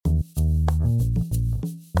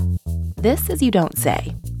This is You Don't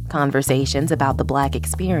Say. Conversations about the Black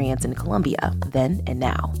experience in Columbia, then and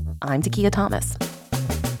now. I'm Takia Thomas.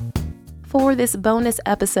 For this bonus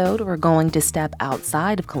episode, we're going to step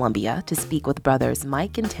outside of Columbia to speak with brothers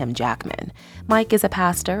Mike and Tim Jackman. Mike is a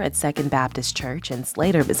pastor at Second Baptist Church in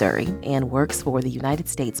Slater, Missouri, and works for the United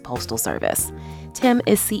States Postal Service. Tim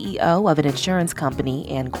is CEO of an insurance company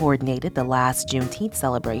and coordinated the last Juneteenth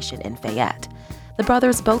celebration in Fayette. The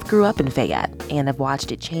brothers both grew up in Fayette and have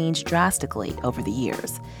watched it change drastically over the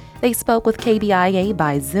years. They spoke with KBIA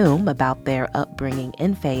by Zoom about their upbringing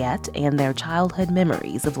in Fayette and their childhood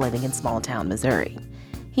memories of living in small-town Missouri.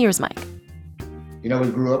 Here's Mike. We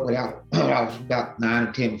grew up without, I was about 9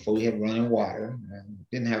 or 10 before we had running water, and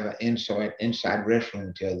didn't have an inside restroom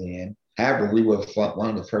until then. However, we were one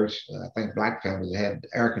of the first, Black families that had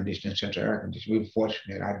air conditioning, central air conditioning. We were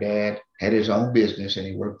fortunate. Our dad had his own business, and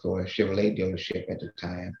he worked for a Chevrolet dealership at the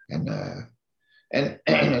time. And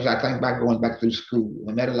as I think back, going back through school,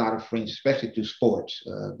 I met a lot of friends, especially through sports,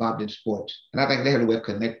 involved in sports. And I think they had a way of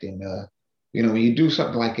connecting. When you do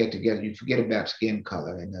something like that together, you forget about skin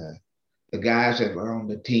color. And the guys that were on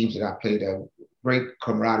the teams that I played, a great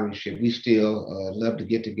camaraderie. We still love to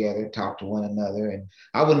get together, talk to one another. And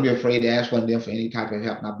I wouldn't be afraid to ask one of them for any type of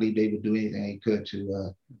help. And I believe they would do anything they could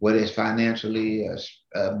to, whether it's financially,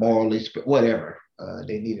 morally, whatever.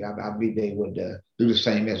 They needed. I believe they would do the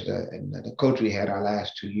same as the coach we had our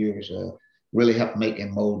last 2 years really helped make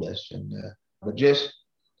and mold us. But just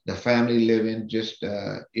the family living, just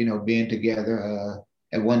being together.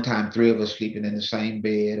 At one time, 3 of us sleeping in the same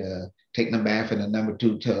bed, taking a bath in the number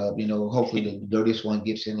 2 tub. Hopefully the dirtiest one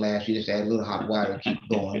gets in last. You just add a little hot water and keep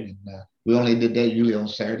going. And we only did that usually on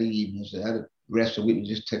Saturday evenings. The rest of the week we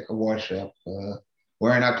just took a wash up.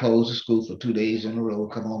 Wearing our clothes to school for 2 days in a row,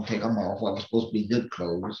 come home, take them off. Well, it was supposed to be good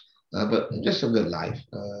clothes, but just a good life.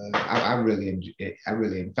 I really enjoy it.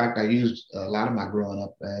 In fact, I used a lot of my growing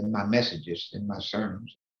up in my messages, in my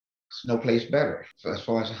sermons. It's no place better. So as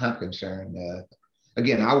far as I'm concerned,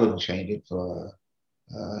 again, I wouldn't change it for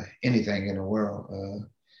anything in the world.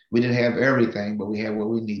 We didn't have everything, but we had what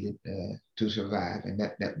we needed to survive, and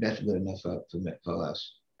that's good enough for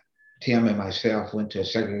us. Tim and myself went to a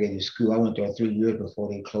segregated school. I went there 3 years before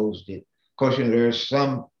they closed it. Of course, there's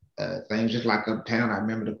some things, just like uptown. I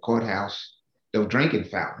remember the courthouse, the drinking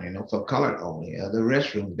fountain, for colored only. The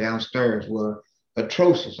restrooms downstairs were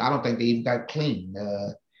atrocious. I don't think they even got cleaned.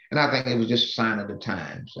 And I think it was just a sign of the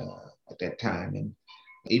times at that time. And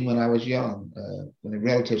even when I was young, when the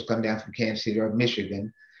relatives come down from Kansas City or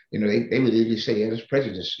Michigan, they would usually say, there's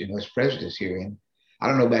prejudice, there's prejudice here. And I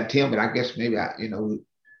don't know about Tim, but I guess maybe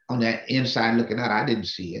on that inside looking out, I didn't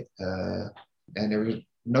see it. And there was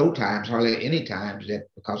no times, hardly any times, that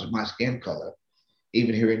because of my skin color,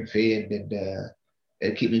 even here in Fed,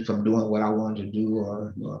 that keep me from doing what I wanted to do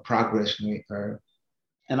or progressing.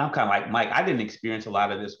 And I'm kind of like Mike. I didn't experience a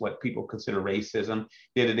lot of this, what people consider racism.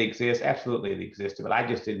 Did it exist? Absolutely, it existed, but I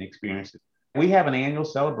just didn't experience it. We have an annual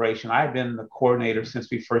celebration. I've been the coordinator since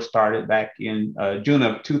we first started back in June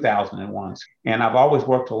of 2001. And I've always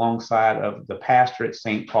worked alongside of the pastor at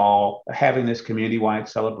St. Paul, having this community-wide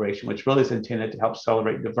celebration, which really is intended to help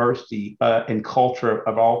celebrate diversity and culture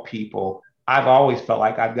of all people. I've always felt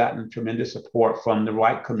like I've gotten tremendous support from the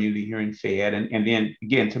white community here in Fayette. And then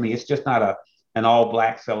again, to me, it's just not an all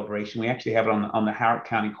Black celebration. We actually have it on the Howard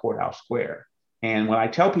County Courthouse Square. And when I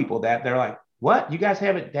tell people that, they're like, what? You guys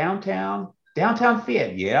have it downtown? Downtown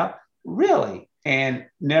Fayette? Yeah, really? And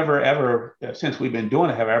never ever, since we've been doing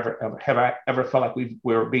it, have I ever felt like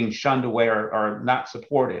we're being shunned away or not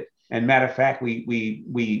supported. And matter of fact,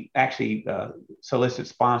 we actually solicit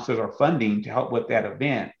sponsors or funding to help with that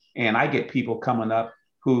event. And I get people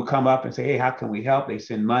who come up and say, hey, how can we help? They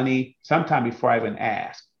send money sometime before I even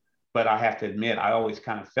ask. But I have to admit, I always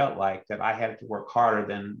kind of felt like that I had to work harder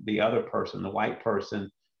than the other person, the white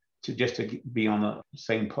person, to be on the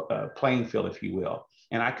same playing field, if you will.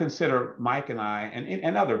 And I consider Mike and I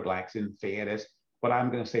and other Blacks in Fayette as what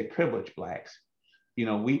I'm going to say privileged Blacks. We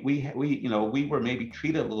were maybe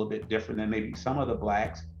treated a little bit different than maybe some of the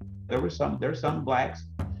Blacks. There's some Blacks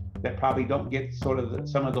that probably don't get sort of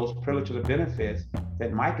some of those privileges or benefits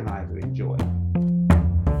that Mike and I have enjoyed.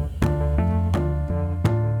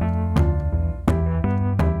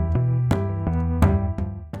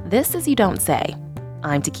 This is You Don't Say.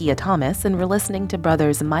 I'm Takia Thomas, and we're listening to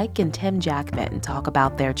brothers Mike and Tim Jackman talk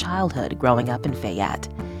about their childhood growing up in Fayette.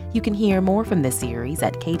 You can hear more from this series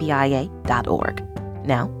at kbia.org.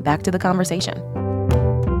 Now, back to the conversation.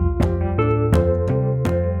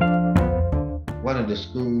 One of the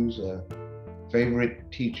school's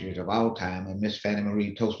favorite teachers of all time, Miss Fannie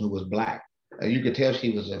Marie Toastman, was Black. You could tell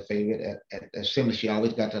she was a favorite. At Assembly, she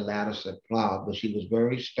always got the loudest applause, but she was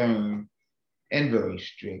very stern and very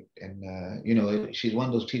strict. And, she's one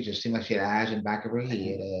of those teachers, seemed like she had eyes in the back of her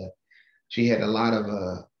head. She had a lot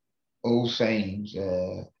of old sayings.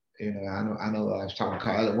 I was talking to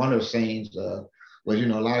Carla. One of the sayings was, a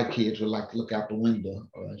lot of kids would like to look out the window.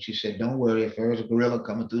 She said, "Don't worry, if there's a gorilla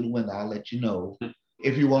coming through the window, I'll let you know."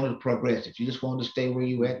 If you wanted to progress, if you just wanted to stay where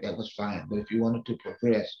you at, that was fine. But if you wanted to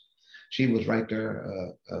progress, she was right there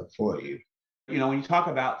for you. When you talk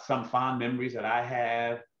about some fond memories that I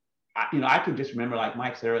have, I can just remember, like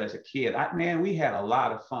Mike said earlier, as a kid, we had a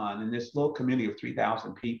lot of fun in this little community of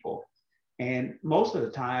 3,000 people. And most of the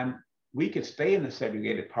time, we could stay in the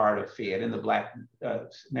segregated part of Fed, in the Black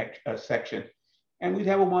section, and we'd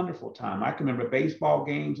have a wonderful time. I can remember baseball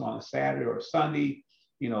games on a Saturday or a Sunday,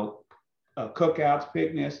 cookouts,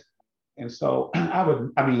 picnics. And so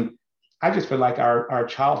I just feel like our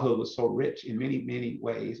childhood was so rich in many, many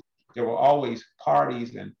ways. There were always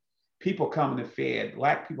parties and people coming to Fed,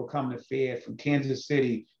 Black people coming to Fed from Kansas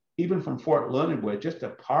City, even from Fort Leonard Wood, just to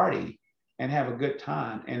party and have a good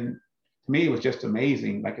time. And to me, it was just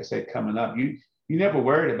amazing. Like I said, coming up, you never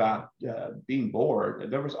worried about being bored.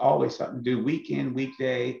 There was always something to do, weekend,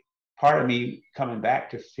 weekday. Part of me coming back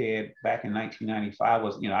to Fed back in 1995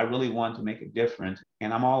 was, I really wanted to make a difference.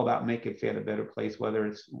 And I'm all about making Fed a better place, whether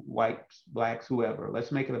it's whites, Blacks, whoever.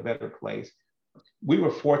 Let's make it a better place. We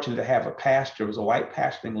were fortunate to have a pastor. It was a white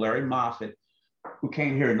pastor named Larry Moffett, who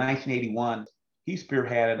came here in 1981. He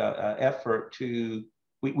spearheaded an effort to,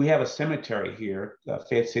 we have a cemetery here, the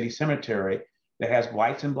Fed City Cemetery, that has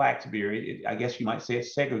whites and Blacks buried. I guess you might say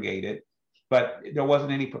it's segregated, but there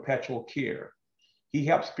wasn't any perpetual care. He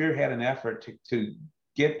helped spearhead an effort to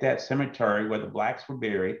get that cemetery where the Blacks were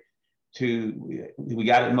buried. We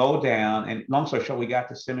got it mowed down, and long story short, we got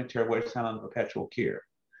the cemetery where it's not under perpetual care.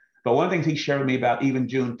 But one of the things he shared with me about even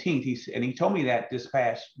Juneteenth, he told me that this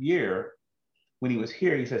past year when he was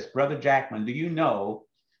here, he says, "Brother Jackman, do you know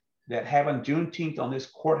that having Juneteenth on this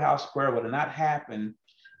courthouse square would have not happened,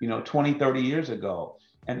 20, 30 years ago?"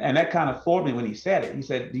 And that kind of floored me when he said it. He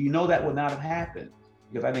said, "Do you know that would not have happened?"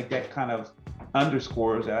 Because I think that kind of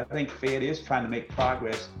underscores that I think Fed is trying to make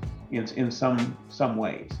progress in some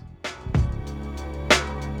ways.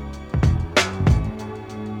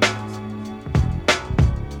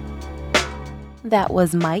 That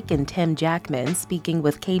was Mike and Tim Jackman speaking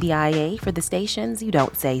with KDIA for the station's You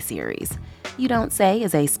Don't Say series. You Don't Say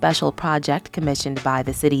is a special project commissioned by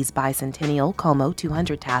the city's bicentennial Como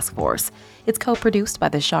 200 Task Force. It's co-produced by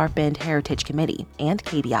the Sharp End Heritage Committee and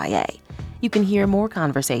KDIA. You can hear more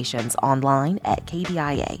conversations online at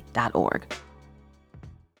kdia.org.